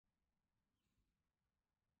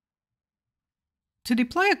To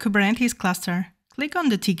deploy a Kubernetes cluster, click on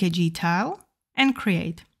the TKG tile and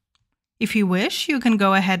Create. If you wish, you can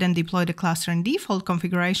go ahead and deploy the cluster in default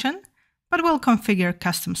configuration, but we'll configure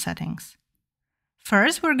custom settings.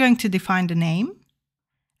 First, we're going to define the name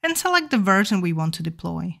and select the version we want to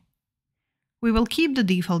deploy. We will keep the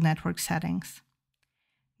default network settings.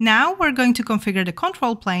 Now we're going to configure the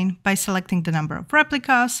control plane by selecting the number of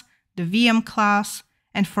replicas, the VM class,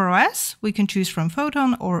 and for OS, we can choose from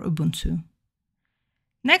Photon or Ubuntu.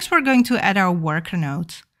 Next, we're going to add our worker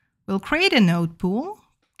nodes. We'll create a node pool,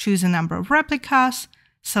 choose a number of replicas,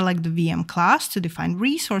 select the VM class to define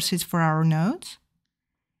resources for our nodes,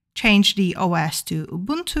 change the OS to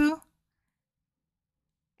Ubuntu,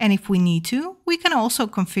 and if we need to, we can also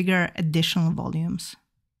configure additional volumes.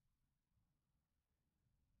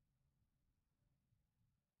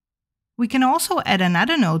 We can also add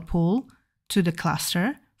another node pool to the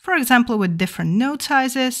cluster, for example with different node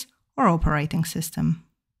sizes or operating system.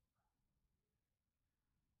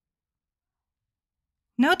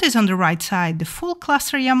 Notice on the right side, the full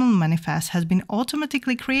cluster YAML manifest has been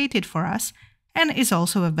automatically created for us and is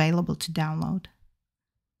also available to download.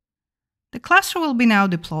 The cluster will be now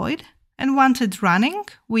deployed, and once it's running,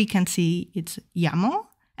 we can see its YAML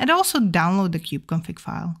and also download the kubeconfig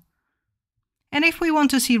file. And if we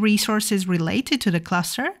want to see resources related to the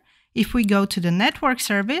cluster, if we go to the network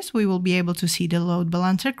service, we will be able to see the load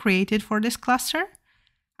balancer created for this cluster.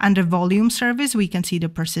 Under volume service, we can see the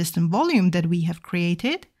persistent volume that we have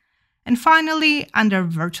created. And finally, under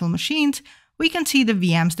virtual machines, we can see the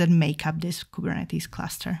VMs that make up this Kubernetes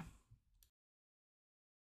cluster.